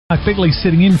Mark Beckley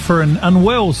sitting in for an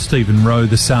unwell Stephen Rowe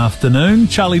this afternoon.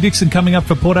 Charlie Dixon coming up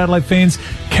for Port Adelaide fans.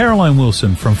 Caroline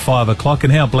Wilson from 5 o'clock.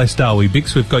 And how blessed are we,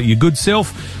 Bix? We've got your good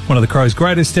self, one of the Crows'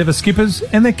 greatest ever skippers,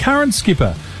 and their current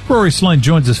skipper. Rory Sloane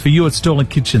joins us for you at Sterling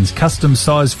Kitchens. Custom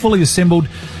size, fully assembled.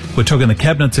 We're talking the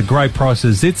cabinets at great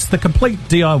prices. It's the complete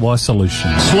DIY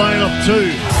solution. Sloane up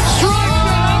 2.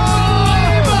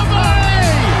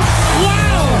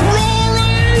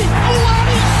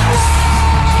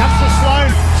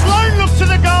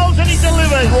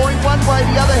 Rory one way,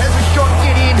 the other has a shot,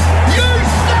 get in. You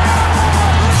stay!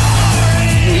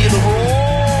 You hear the roar.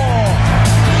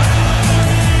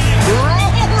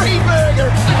 Rory Burger,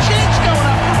 a chance going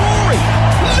up for Rory.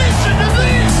 Listen to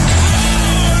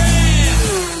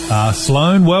this.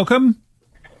 Sloane, welcome.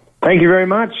 Thank you very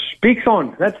much. Bix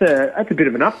on. That's a bit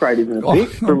of an upgrade, isn't it,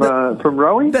 Bix, from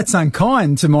Rowie? That's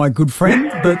unkind to my good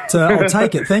friend, but I'll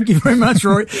take it. Thank you very much,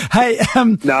 Rory. Hey,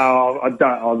 no, I don't.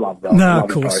 I love that. No, of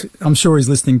course. I'm sure he's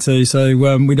listening too, so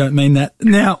we don't mean that.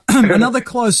 Now, another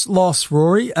close loss,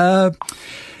 Rory.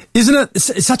 Isn't it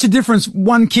such a difference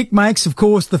one kick makes? Of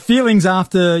course, the feelings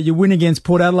after you win against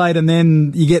Port Adelaide, and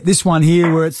then you get this one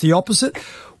here where it's the opposite.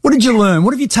 What did you learn?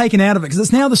 What have you taken out of it? Because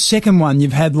it's now the second one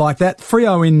you've had like that.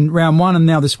 3-0 in round one and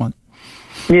now this one.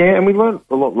 Yeah, and we learned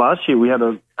a lot last year. We had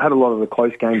a lot of the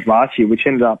close games last year, which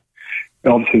ended up,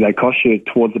 obviously they cost you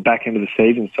towards the back end of the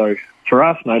season. So for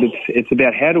us, mate, it's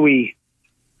about how do we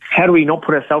not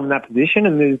put ourselves in that position?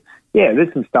 And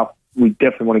there's some stuff we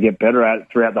definitely want to get better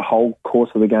at throughout the whole course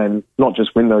of the game, not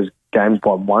just win those games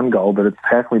by one goal, but it's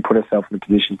how can we put ourselves in a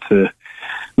position to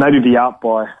maybe be up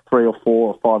by 3 or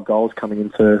 4 or 5 goals coming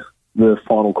into the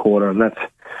final quarter. And that's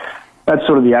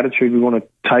sort of the attitude we want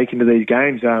to take into these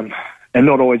games, and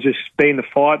not always just be in the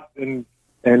fight and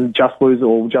just lose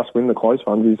or just win the close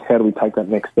ones. Is how do we take that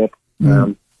next step? That's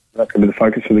going to be the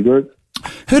focus for the group.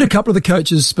 Heard a couple of the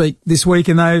coaches speak this week,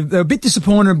 and they're a bit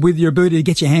disappointed with your ability to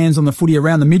get your hands on the footy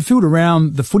around the midfield,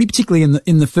 around the footy, particularly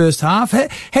in the first half.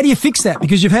 How do you fix that?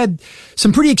 Because you've had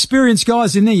some pretty experienced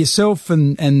guys in there, yourself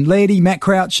and Lairdy, Matt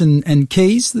Crouch and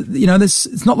Keys. You know,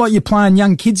 it's not like you're playing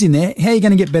young kids in there. How are you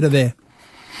going to get better there?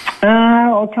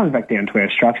 It comes back down to our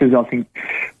structures. I think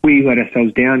we let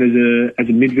ourselves down as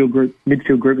a midfield group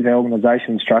with our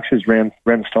organisation structures around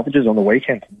the stoppages on the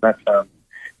weekend. That's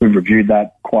we've reviewed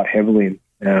that quite heavily,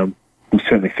 and we'll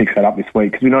certainly fix that up this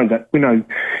week because we know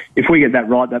if we get that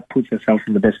right, that puts ourselves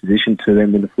in the best position to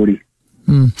then win the footy.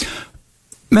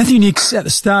 Matthew Nicks at the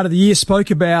start of the year spoke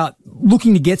about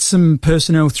looking to get some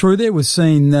personnel through there. We've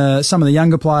seen some of the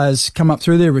younger players come up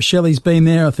through there. Rochelle's been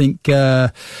there. I think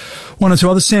one or two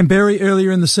others. Sam Berry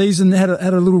earlier in the season had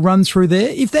a little run through there.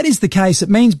 If that is the case, it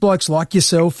means blokes like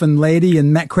yourself and Lairdy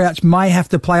and Matt Crouch may have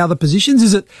to play other positions.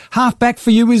 Is it half back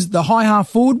for you? Is the high half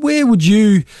forward? Where would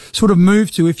you sort of move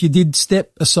to if you did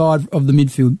step aside of the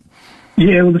midfield?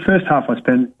 Yeah, well, the first half I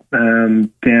spent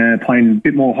playing a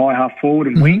bit more high half forward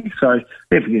and wing, so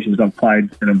they're positions I've played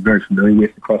and I'm very familiar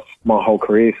with across my whole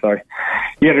career. So,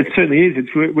 yeah, it certainly is.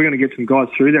 We're going to get some guys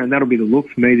through there, and that'll be the look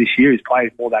for me this year is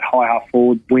play more that high half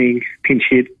forward, wing, pinch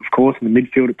hit, of course, in the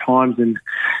midfield at times,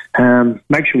 and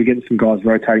make sure we get some guys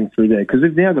rotating through there because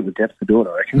they've now got the depth to do it,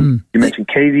 I reckon. You mentioned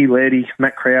Keezy, Lairdy,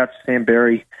 Matt Crouch, Sam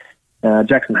Berry.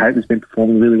 Jackson Hayden's been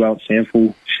performing really well at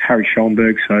Sample, Harry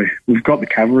Schoenberg, so we've got the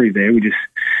cavalry there.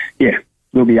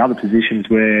 There'll be other positions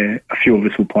where a few of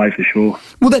us will play for sure.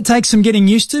 Will that take some getting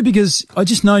used to? Because I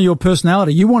just know your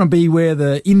personality. You want to be where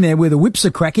the whips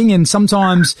are cracking, and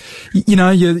sometimes,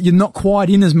 you're not quite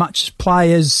in as much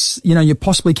play as, you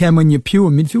possibly can when you're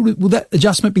pure midfield. Will that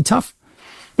adjustment be tough?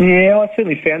 Yeah, I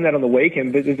certainly found that on the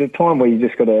weekend, but there's a time where you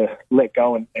just got to let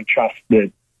go and trust that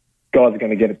guys are going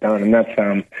to get it done, and that's,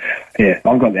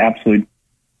 I've got the absolute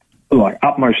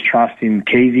utmost trust in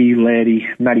Keezy, Lairdy,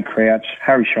 Matty Crouch,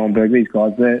 Harry Schoenberg. These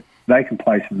guys, they can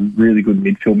play some really good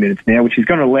midfield minutes now, which is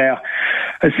going to allow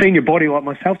a senior body like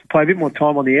myself to play a bit more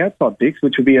time on the outside, Bix,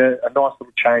 which will be a nice little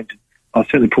change. I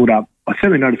certainly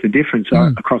noticed the difference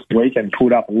across the weekend,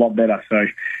 pulled up a lot better, so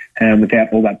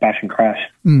without all that bash and crash.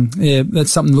 Yeah,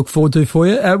 that's something to look forward to for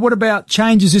you. What about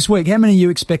changes this week? How many are you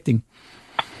expecting?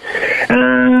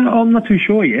 I'm not too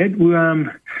sure yet.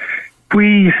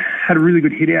 We had a really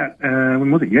good hit out,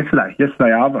 when was it? Yesterday,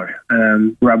 Arvo.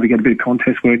 We were able to get a bit of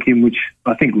contest work in, which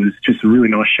I think was just a really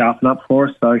nice sharpen up for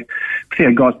us. So, see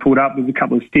how guys pulled up. There's a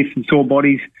couple of stiffs and sore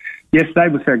bodies yesterday.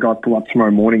 We'll see how guys pull up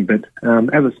tomorrow morning. But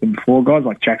as I said before, guys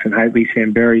like Jackson Haley,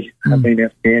 Sam Berry have been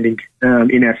outstanding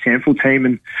in our Sample team,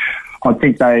 and I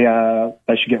think they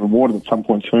should get rewarded at some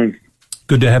point soon.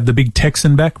 Good to have the big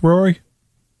Texan back, Rory.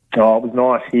 Oh, it was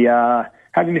nice. He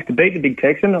hasn't missed a beat, the big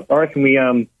Texan. I reckon we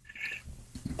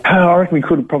I reckon we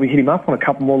could have probably hit him up on a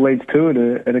couple more leads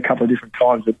too at a couple of different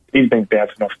times. But he's been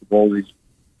bouncing off the ball.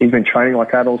 He's been training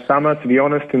like that all summer, to be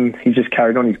honest, and he's just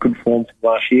carried on his good form from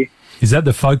last year. Is that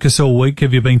the focus all week?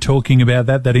 Have you been talking about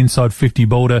that inside 50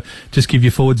 ball to just give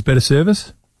your forwards better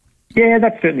service? Yeah,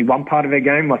 that's certainly one part of our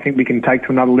game I think we can take to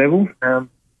another level.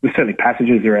 There's certainly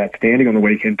passages that are outstanding on the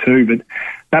weekend too, but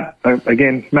that,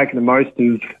 again, making the most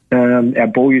of our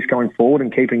ball use going forward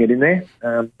and keeping it in there,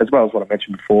 as well as what I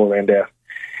mentioned before around our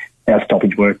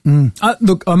stoppage work.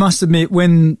 Look, I must admit,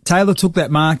 when Taylor took that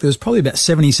mark, there was probably about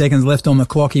 70 seconds left on the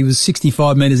clock. He was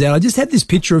 65 metres out. I just had this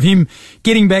picture of him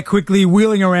getting back quickly,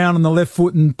 wheeling around on the left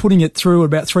foot and putting it through at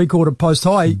about three-quarter post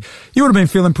high. You would have been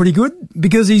feeling pretty good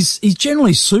because he's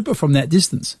generally super from that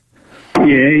distance. Yeah,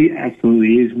 he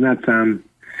absolutely is. And that's,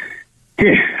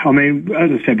 I mean,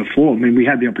 as I said before, we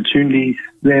had the opportunities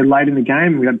there late in the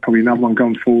game. We had probably another one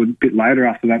going forward a bit later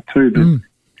after that too, but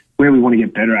where we want to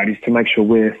get better at is to make sure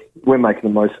we're making the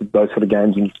most of those sort of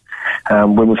games,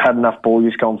 and when we've had enough ball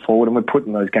use going forward, and we're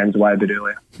putting those games away a bit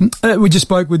earlier. We just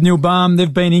spoke with Neil Baum.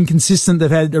 They've been inconsistent. They've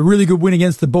had a really good win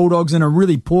against the Bulldogs and a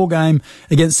really poor game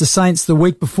against the Saints the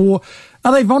week before.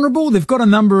 Are they vulnerable? They've got a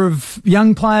number of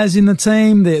young players in the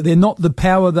team. They're not the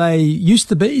power they used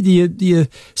to be. Do you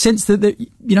sense that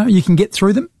you can get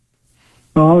through them?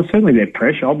 Oh, certainly their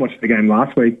pressure. I watched the game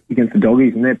last week against the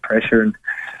Doggies, and their pressure and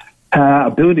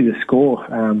ability to score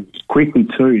quickly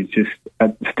too is just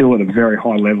still at a very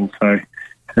high level. So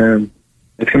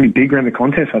it's going to be big around the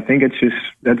contest. I think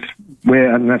that's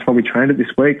why we trained it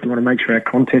this week. We want to make sure our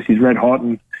contest is red hot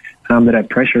and that our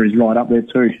pressure is right up there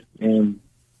too,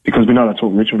 because we know that's what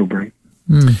Richmond will bring.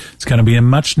 It's going to be a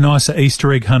much nicer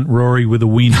Easter egg hunt, Rory, with a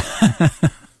win.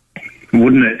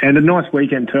 Wouldn't it? And a nice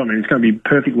weekend too. It's going to be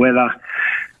perfect weather.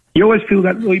 You always feel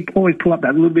that we always pull up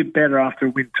that little bit better after a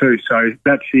win too. So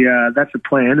that's the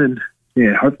plan, and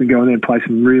hopefully go in there and play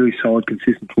some really solid,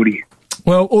 consistent footy.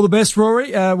 Well, all the best,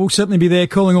 Rory. We'll certainly be there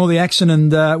calling all the action,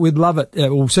 and we'd love it.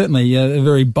 Well, certainly a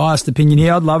very biased opinion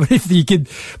here. I'd love it if you could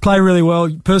play really well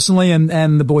personally,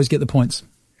 and the boys get the points.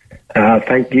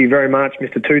 Thank you very much,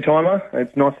 Mr. Two-Timer.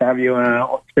 It's nice to have you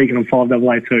speaking on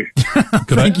 5AA too.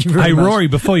 Thank you very much. Hey, Rory,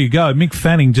 before you go, Mick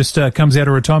Fanning just comes out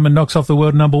of retirement, knocks off the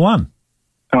world number one.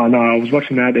 Oh, no, I was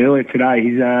watching that earlier today.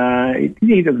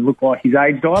 He doesn't look like he's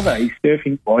aged either. He's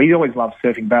surfing. Well, he always loved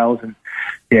surfing barrels, and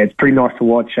it's pretty nice to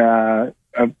watch. And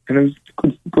it was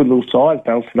good little size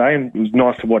barrels today, and it was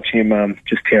nice to watch him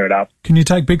just tear it up. Can you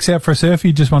take Bix out for a surf?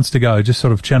 He just wants to go. Just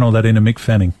sort of channel that into Mick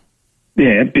Fanning.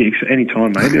 Yeah, Bix,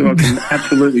 anytime, mate. I can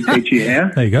absolutely teach you how.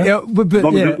 There you go. Yeah, but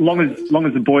long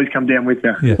as the boys come down with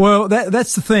you. Yeah. Well,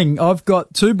 that's the thing. I've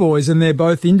got two boys, and they're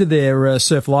both into their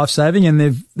surf lifesaving, and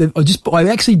I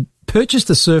actually purchased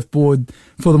a surfboard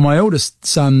for my eldest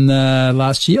son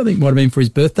last year. I think it might have been for his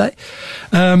birthday.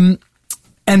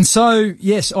 And so,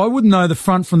 yes, I wouldn't know the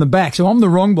front from the back, so I'm the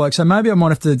wrong bloke. So maybe I might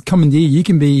have to commandeer. You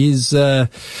can be his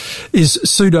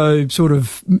pseudo sort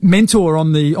of mentor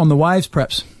on the waves,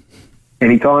 perhaps.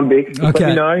 Anytime, Bix. Just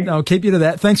okay. Let me know. I'll keep you to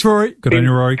that. Thanks, Rory. Good on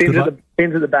you, Rory. Fins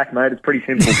at the back, mate. It's pretty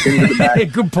simple. Fins at the back. Yeah,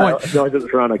 good point. Nose at the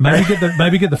front. Okay.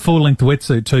 Maybe get the full-length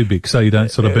wetsuit too, Bix, so you don't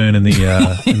sort of burn in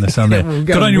the sun there.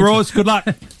 Good on you, Roars. Good luck.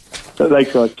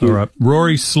 Thanks, guys. All right.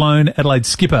 Rory Sloane, Adelaide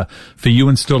skipper for You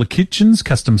Installer Kitchens,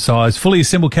 custom size, fully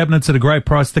assembled cabinets at a great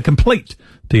price, the complete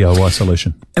DIY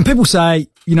solution. And people say,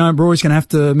 Rory's going to have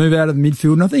to move out of the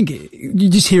midfield, and I think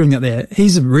you're just hearing that there.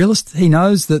 He's a realist. He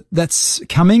knows that that's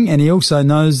coming, and he also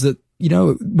knows that,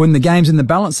 when the game's in the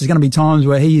balance, there's going to be times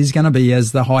where he is going to be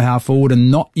as the high half forward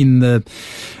and not in the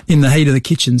heat of the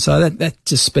kitchen. So that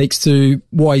just speaks to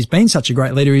why he's been such a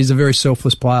great leader. He's a very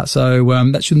selfless player. So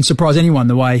that shouldn't surprise anyone,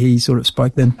 the way he sort of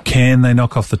spoke then. Can they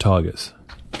knock off the Tigers?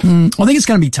 I think it's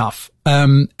going to be tough.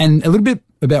 And a little bit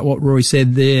about what Roy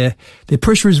said there. Their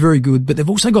pressure is very good, but they've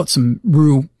also got some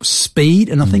real speed,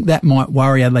 and I think that might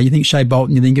worry Adelaide. You think Shea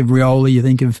Bolton, you think of Rioli, you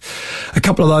think of a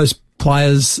couple of those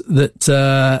players that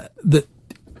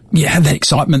have that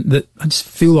excitement that I just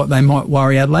feel like they might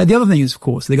worry Adelaide. The other thing is, of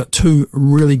course, they've got two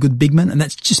really good big men, and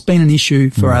that's just been an issue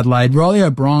for Adelaide. Riley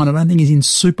O'Brien, I don't think he's in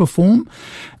super form,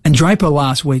 and Draper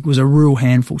last week was a real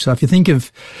handful. So if you think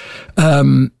of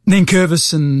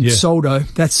Nankervis and Soldo,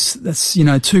 that's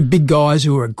two big guys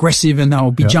who are aggressive, and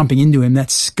they'll be jumping into him.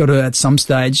 That's got to, at some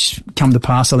stage, come to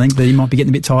pass, I think, but he might be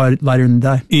getting a bit tired later in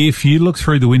the day. If you look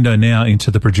through the window now into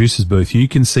the producer's booth, you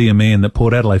can see a man that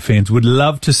Port Adelaide fans would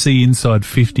love to see inside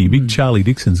 50. Big Charlie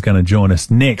Dixon's going to join us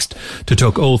next to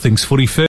talk all things footy.